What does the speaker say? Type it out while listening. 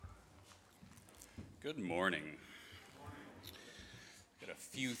Good morning. Got a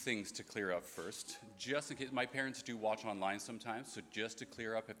few things to clear up first. Just in case, my parents do watch online sometimes, so just to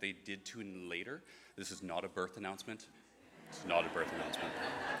clear up if they did tune in later, this is not a birth announcement. It's not a birth announcement.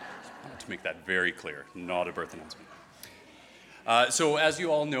 Just wanted to make that very clear, not a birth announcement. So as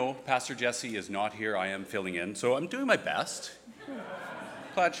you all know, Pastor Jesse is not here. I am filling in, so I'm doing my best.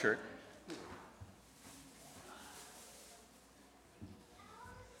 Plaid shirt.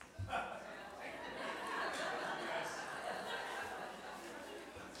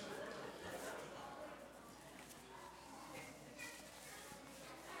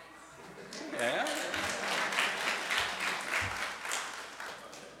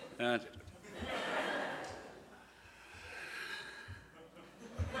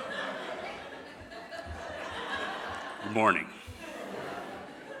 Good morning.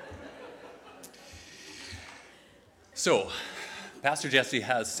 So, Pastor Jesse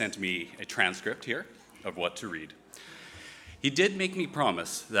has sent me a transcript here of what to read. He did make me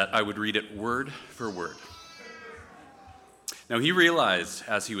promise that I would read it word for word. Now, he realized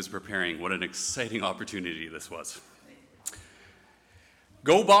as he was preparing what an exciting opportunity this was.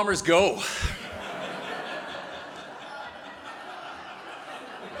 Go Bombers, go!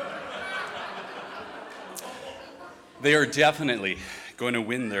 They are definitely going to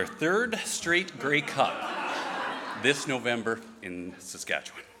win their third straight Grey Cup this November in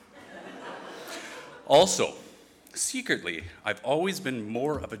Saskatchewan. Also, secretly, I've always been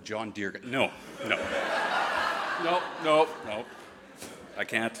more of a John Deere guy. No. I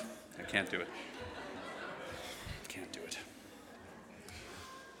can't do it. Can't do it.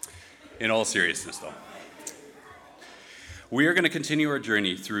 In all seriousness, though, we are going to continue our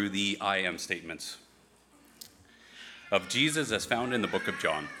journey through the I am statements of Jesus as found in the book of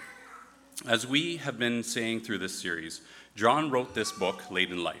John. As we have been saying through this series, John wrote this book late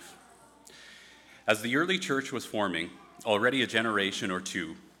in life. As the early church was forming, already a generation or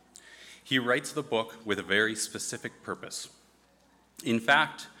two, he writes the book with a very specific purpose. In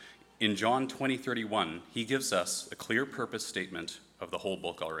fact, in John 20:31, he gives us a clear purpose statement of the whole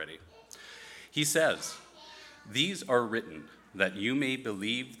book already. He says, "These are written that you may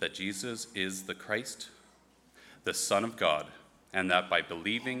believe that Jesus is the Christ, the Son of God, and that by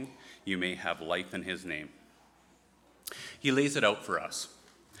believing you may have life in his name." He lays it out for us.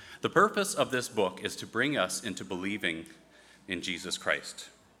 The purpose of this book is to bring us into believing in Jesus Christ,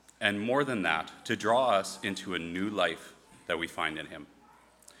 and more than that, to draw us into a new life that we find in him.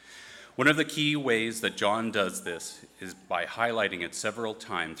 One of the key ways that John does this is by highlighting it several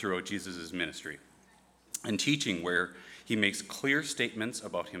times throughout Jesus' ministry and teaching where he makes clear statements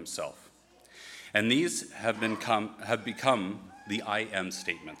about himself. And these have become the I am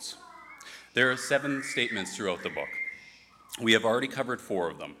statements. There are 7 statements throughout the book. We have already covered 4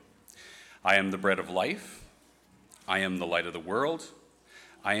 of them. I am the bread of life. I am the light of the world.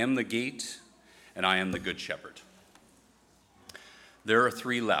 I am the gate. And I am the good shepherd. There are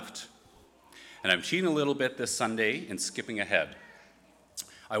 3 left. And I'm cheating a little bit this Sunday and skipping ahead.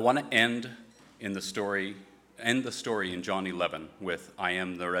 I want to end the story in John 11 with I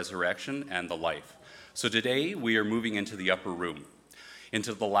am the resurrection and the life. So today we are moving into the upper room,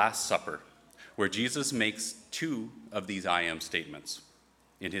 into the Last Supper, where Jesus makes 2 of these I am statements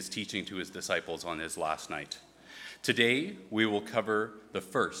in his teaching to his disciples on his last night. Today we will cover the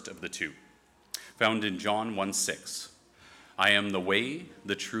first of the 2, found in John 1:6. I am the way,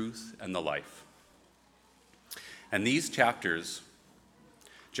 the truth, and the life. And these chapters,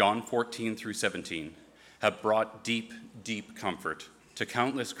 John 14 through 17, have brought deep, deep comfort to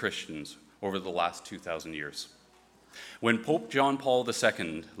countless Christians over the last 2,000 years. When Pope John Paul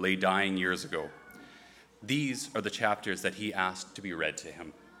II lay dying years ago, these are the chapters that he asked to be read to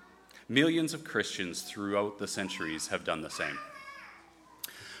him. Millions of Christians throughout the centuries have done the same.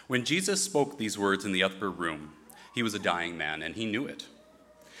 When Jesus spoke these words in the upper room, he was a dying man, and he knew it.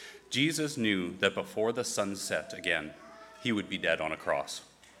 Jesus knew that before the sun set again, he would be dead on a cross.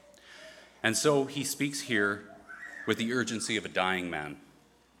 And so he speaks here with the urgency of a dying man.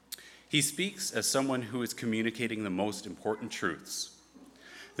 He speaks as someone who is communicating the most important truths,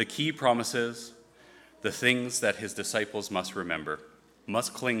 the key promises, the things that his disciples must remember,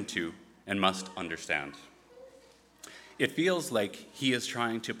 must cling to, and must understand. It feels like he is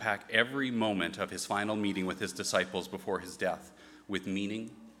trying to pack every moment of his final meeting with his disciples before his death with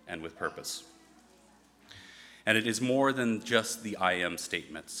meaning and with purpose. And it is more than just the I am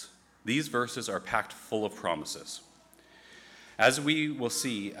statements. These verses are packed full of promises, as we will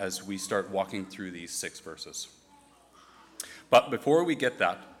see as we start walking through these 6 verses. But before we get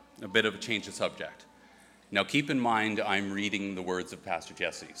that, a bit of a change of subject. Now keep in mind, I'm reading the words of Pastor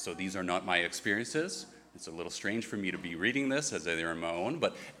Jesse, so these are not my experiences. It's a little strange for me to be reading this as they are my own,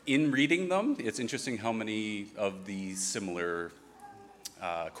 but in reading them, it's interesting how many of these similar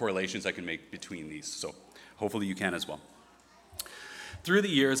correlations I can make between these. So hopefully you can as well. Through the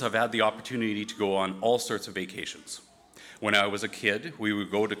years, I've had the opportunity to go on all sorts of vacations. When I was a kid, we would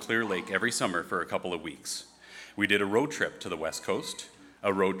go to Clear Lake every summer for a couple of weeks. We did a road trip to the West Coast,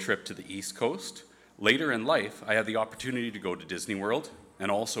 a road trip to the East Coast. Later in life, I had the opportunity to go to Disney World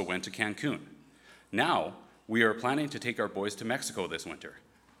and also went to Cancun. Now, we are planning to take our boys to Mexico this winter.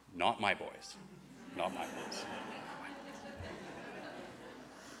 Not my boys. Not my boys.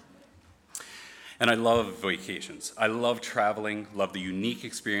 And I love vacations. I love traveling, love the unique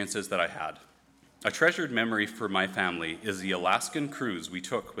experiences that I had. A treasured memory for my family is the Alaskan cruise we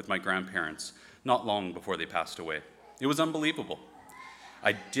took with my grandparents not long before they passed away. It was unbelievable.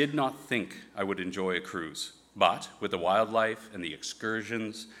 I did not think I would enjoy a cruise, but with the wildlife and the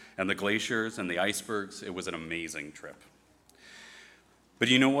excursions and the glaciers and the icebergs, it was an amazing trip. But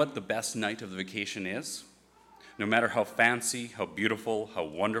you know what the best night of the vacation is? No matter how fancy, how beautiful, how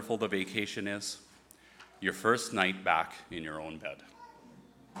wonderful the vacation is, your first night back in your own bed.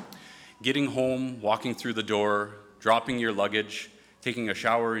 Getting home, walking through the door, dropping your luggage, taking a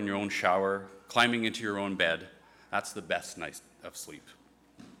shower in your own shower, climbing into your own bed, that's the best night of sleep.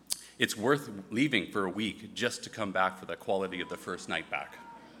 It's worth leaving for a week just to come back for the quality of the first night back.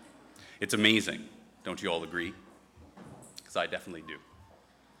 It's amazing, don't you all agree? Because I definitely do.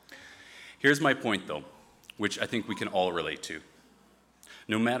 Here's my point though, which I think we can all relate to.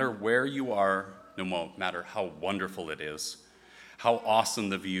 No matter where you are, no matter how wonderful it is, how awesome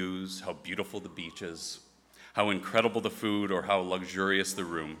the views, how beautiful the beaches, how incredible the food, or how luxurious the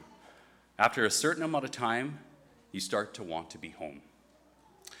room, after a certain amount of time, you start to want to be home.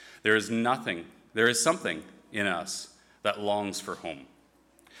 There is something in us that longs for home,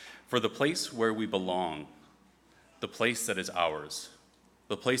 for the place where we belong, the place that is ours,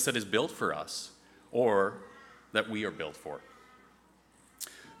 the place that is built for us, or that we are built for.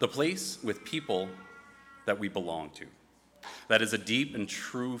 The place with people that we belong to. That is a deep and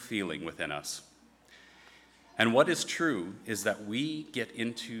true feeling within us. And what is true is that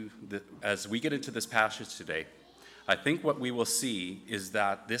as we get into this passage today, I think what we will see is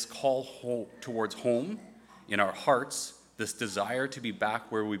that this call towards home in our hearts, this desire to be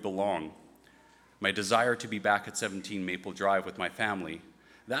back where we belong, my desire to be back at 17 Maple Drive with my family,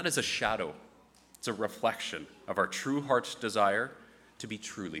 that is a shadow. It's a reflection of our true heart's desire to be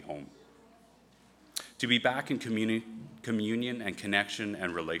truly home. To be back in communion and connection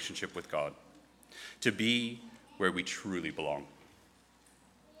and relationship with God. To be where we truly belong.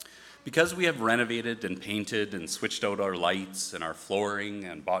 Because we have renovated and painted and switched out our lights and our flooring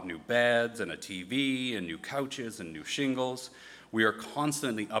and bought new beds and a TV and new couches and new shingles, we are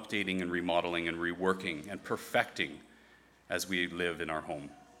constantly updating and remodeling and reworking and perfecting as we live in our home.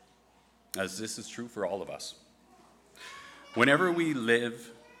 As this is true for all of us. Wherever we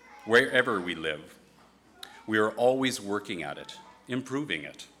live, we are always working at it, improving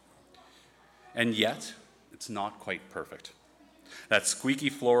it. And yet, it's not quite perfect. That squeaky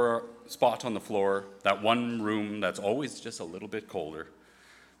floor spot on the floor, that one room that's always just a little bit colder,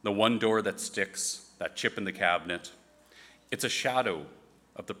 the one door that sticks, that chip in the cabinet, it's a shadow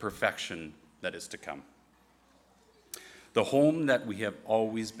of the perfection that is to come. The home that we have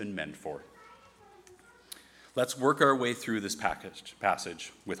always been meant for. Let's work our way through this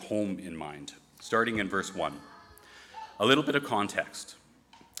passage with home in mind, starting in verse 1. A little bit of context.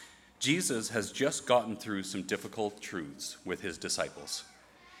 Jesus has just gotten through some difficult truths with his disciples.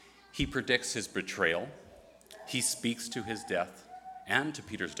 He predicts his betrayal, he speaks to his death, and to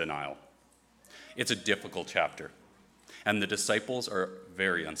Peter's denial. It's a difficult chapter, and the disciples are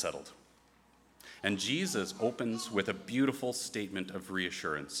very unsettled. And Jesus opens with a beautiful statement of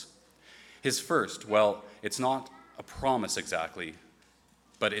reassurance. His first, well, it's not a promise exactly,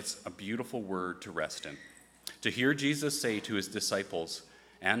 but it's a beautiful word to rest in. To hear Jesus say to his disciples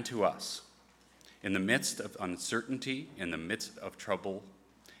and to us, in the midst of uncertainty, in the midst of trouble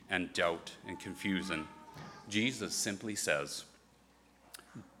and doubt and confusion, Jesus simply says,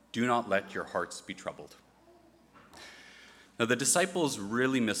 "Do not let your hearts be troubled." Now, the disciples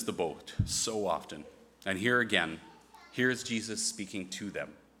really miss the boat so often. And here's Jesus speaking to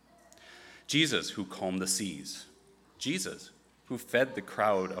them. Jesus who calmed the seas. Jesus who fed the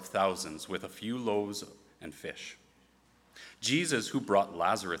crowd of thousands with a few loaves and fish. Jesus who brought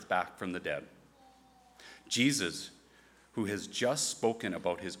Lazarus back from the dead. Jesus who has just spoken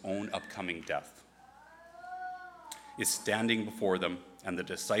about his own upcoming death is standing before them and the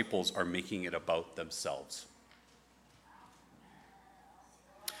disciples are making it about themselves.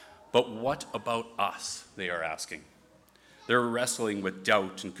 But what about us, they are asking. They're wrestling with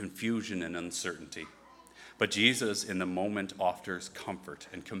doubt and confusion and uncertainty. But Jesus, in the moment, offers comfort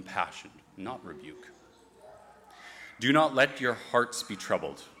and compassion, not rebuke. Do not let your hearts be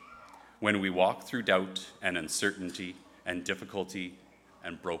troubled when we walk through doubt and uncertainty and difficulty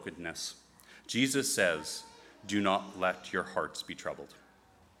and brokenness. Jesus says, do not let your hearts be troubled.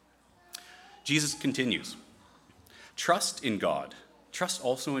 Jesus continues, trust in God. Trust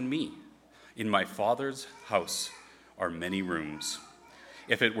also in me. In my Father's house are many rooms.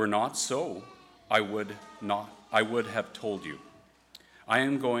 If it were not so, I would have told you. I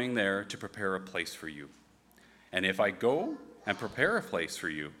am going there to prepare a place for you. And if I go and prepare a place for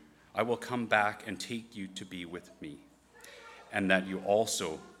you, I will come back and take you to be with me, and that you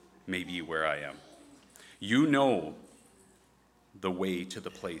also may be where I am. You know the way to the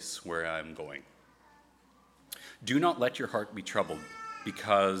place where I am going. Do not let your heart be troubled,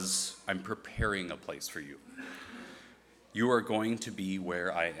 because I'm preparing a place for you. You are going to be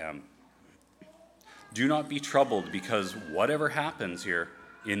where I am. Do not be troubled, because whatever happens here,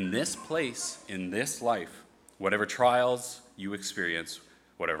 in this place, in this life, whatever trials you experience,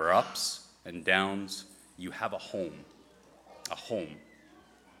 whatever ups and downs, you have a home,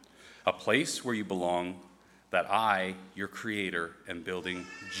 a place where you belong that I, your Creator, am building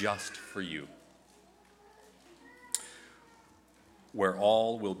just for you, where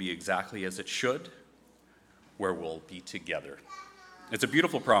all will be exactly as it should, where we'll be together. It's a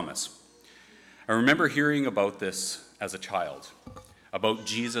beautiful promise. I remember hearing about this as a child, about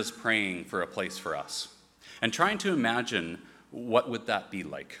Jesus praying for a place for us, and trying to imagine what would that be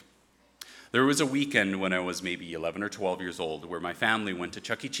like. There was a weekend when I was maybe 11 or 12 years old where my family went to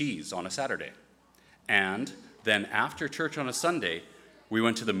Chuck E. Cheese on a Saturday. And then after church on a Sunday, we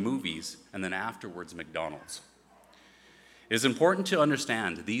went to the movies, and then afterwards McDonald's. It is important to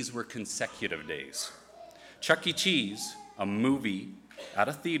understand these were consecutive days. Chuck E. Cheese, a movie at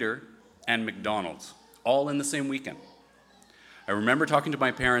a theater, and McDonald's, all in the same weekend. I remember talking to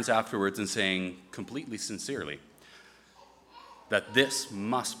my parents afterwards and saying, completely sincerely, that this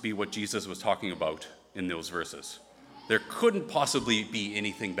must be what Jesus was talking about in those verses. There couldn't possibly be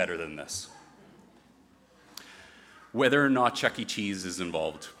anything better than this. Whether or not Chuck E. Cheese is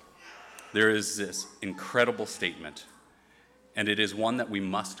involved, there is this incredible statement, and it is one that we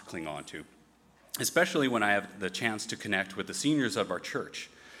must cling on to, especially when I have the chance to connect with the seniors of our church.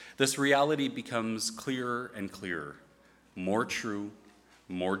 This reality becomes clearer and clearer, more true,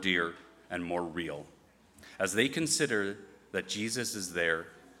 more dear, and more real, as they consider that Jesus is there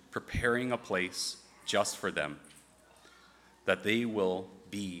preparing a place just for them, that they will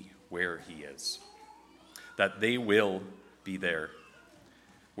be where he is, that they will be there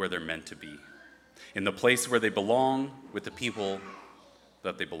where they're meant to be, in the place where they belong with the people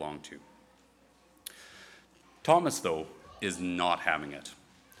that they belong to. Thomas, though, is not having it.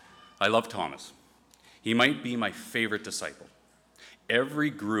 I love Thomas. He might be my favorite disciple. Every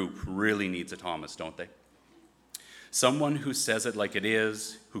group really needs a Thomas, don't they? Someone who says it like it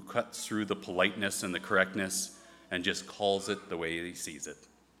is, who cuts through the politeness and the correctness and just calls it the way he sees it.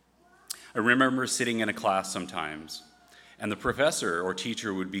 I remember sitting in a class sometimes, and the professor or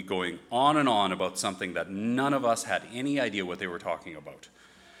teacher would be going on and on about something that none of us had any idea what they were talking about.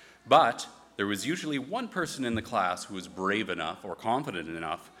 But there was usually one person in the class who was brave enough or confident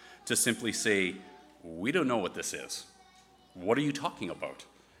enough to simply say, "We don't know what this is. What are you talking about?"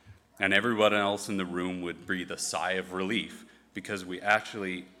 And everyone else in the room would breathe a sigh of relief because we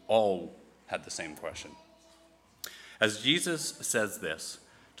actually all had the same question. As Jesus says this,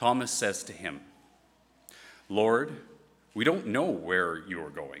 Thomas says to him, "Lord, we don't know where you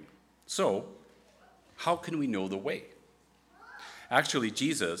are going, so how can we know the way?" Actually,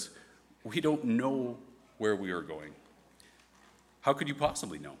 Jesus, we don't know where we are going. How could you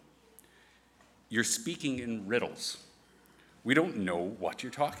possibly know? You're speaking in riddles. We don't know what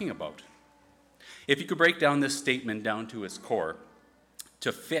you're talking about. If you could break down this statement down to its core,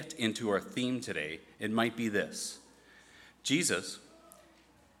 to fit into our theme today, it might be this: Jesus,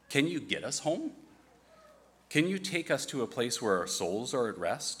 can you get us home? Can you take us to a place where our souls are at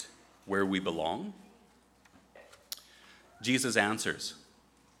rest, where we belong? Jesus answers,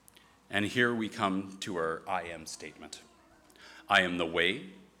 and here we come to our I am statement. I am the way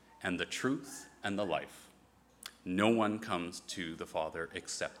and the truth and the life. No one comes to the Father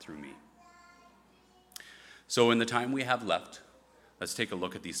except through me. So in the time we have left, let's take a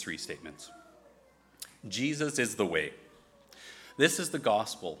look at these three statements. Jesus is the way. This is the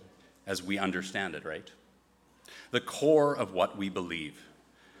gospel as we understand it, right? the core of what we believe.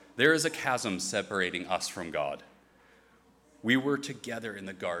 There is a chasm separating us from God. We were together in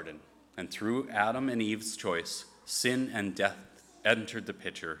the garden, and through Adam and Eve's choice, sin and death entered the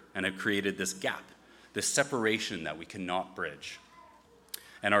picture and have created this gap, this separation that we cannot bridge.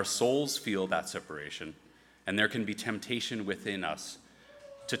 And our souls feel that separation, and there can be temptation within us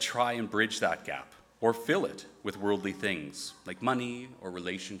to try and bridge that gap or fill it with worldly things like money or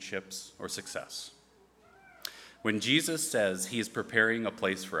relationships or success. When Jesus says he is preparing a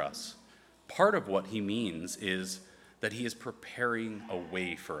place for us, part of what he means is that he is preparing a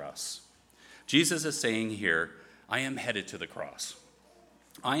way for us. Jesus is saying here, I am headed to the cross.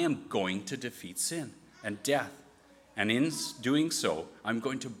 I am going to defeat sin and death. And in doing so, I'm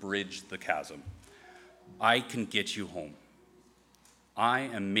going to bridge the chasm. I can get you home. I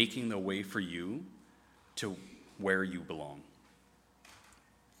am making the way for you to where you belong.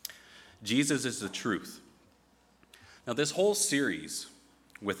 Jesus is the truth. Now, this whole series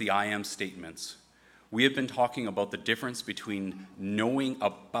with the I am statements, we have been talking about the difference between knowing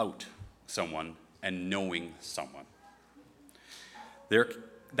about someone and knowing someone.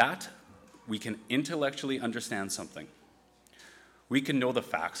 That we can intellectually understand something. We can know the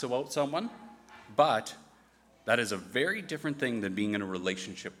facts about someone, but that is a very different thing than being in a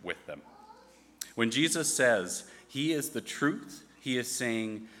relationship with them. When Jesus says he is the truth, he is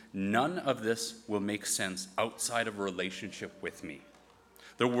saying none of this will make sense outside of a relationship with me.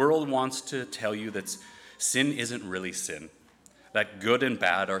 The world wants to tell you that sin isn't really sin, that good and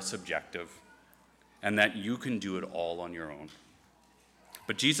bad are subjective, and that you can do it all on your own.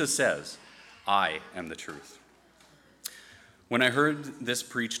 But Jesus says, I am the truth. When I heard this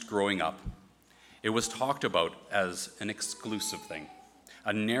preached growing up, it was talked about as an exclusive thing,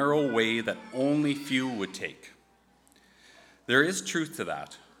 a narrow way that only few would take. There is truth to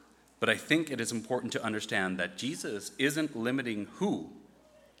that, but I think it is important to understand that Jesus isn't limiting who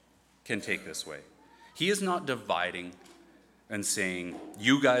can take this way. He is not dividing and saying,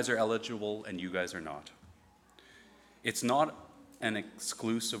 you guys are eligible and you guys are not. It's not an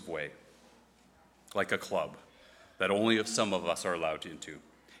exclusive way, like a club, that only some of us are allowed into.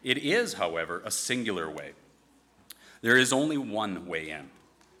 It is, however, a singular way. There is only one way in.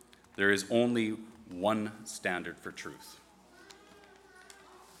 There is only one standard for truth.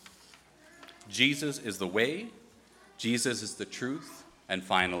 Jesus is the way, Jesus is the truth, and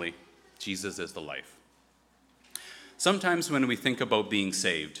finally, Jesus is the life. Sometimes when we think about being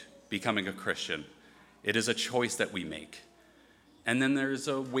saved, becoming a Christian, it is a choice that we make. And then there's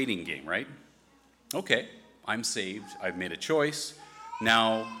a waiting game, right? Okay, I'm saved, I've made a choice.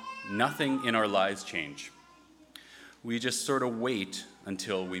 Now, nothing in our lives change. We just sort of wait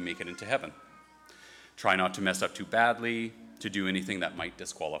until we make it into heaven. Try not to mess up too badly, to do anything that might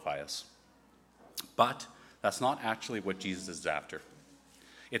disqualify us. But that's not actually what Jesus is after.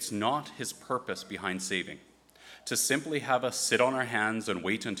 It's not his purpose behind saving, to simply have us sit on our hands and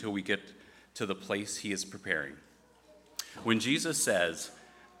wait until we get to the place he is preparing. When Jesus says,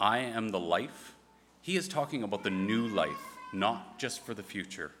 I am the life, he is talking about the new life, not just for the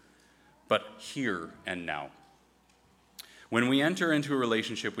future, but here and now. When we enter into a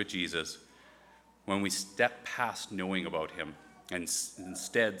relationship with Jesus, when we step past knowing about him and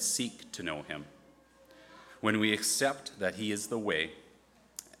instead seek to know him, when we accept that he is the way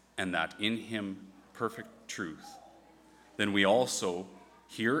and that in him perfect truth, then we also,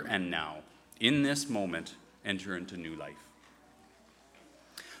 here and now, in this moment, enter into new life.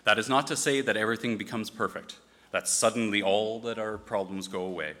 That is not to say that everything becomes perfect, that suddenly all that our problems go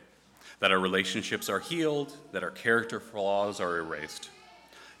away, that our relationships are healed, that our character flaws are erased.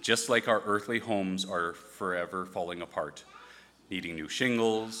 Just like our earthly homes are forever falling apart, needing new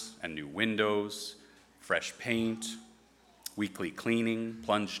shingles and new windows, fresh paint, weekly cleaning,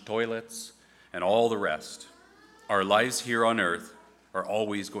 plunged toilets, and all the rest, our lives here on earth are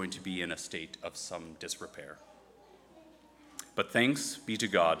always going to be in a state of some disrepair. But thanks be to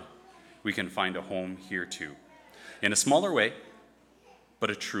God, we can find a home here too. In a smaller way,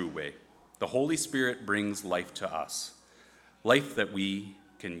 but a true way. The Holy Spirit brings life to us, life that we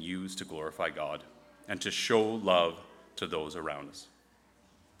can use to glorify God and to show love to those around us.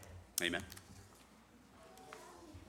 Amen.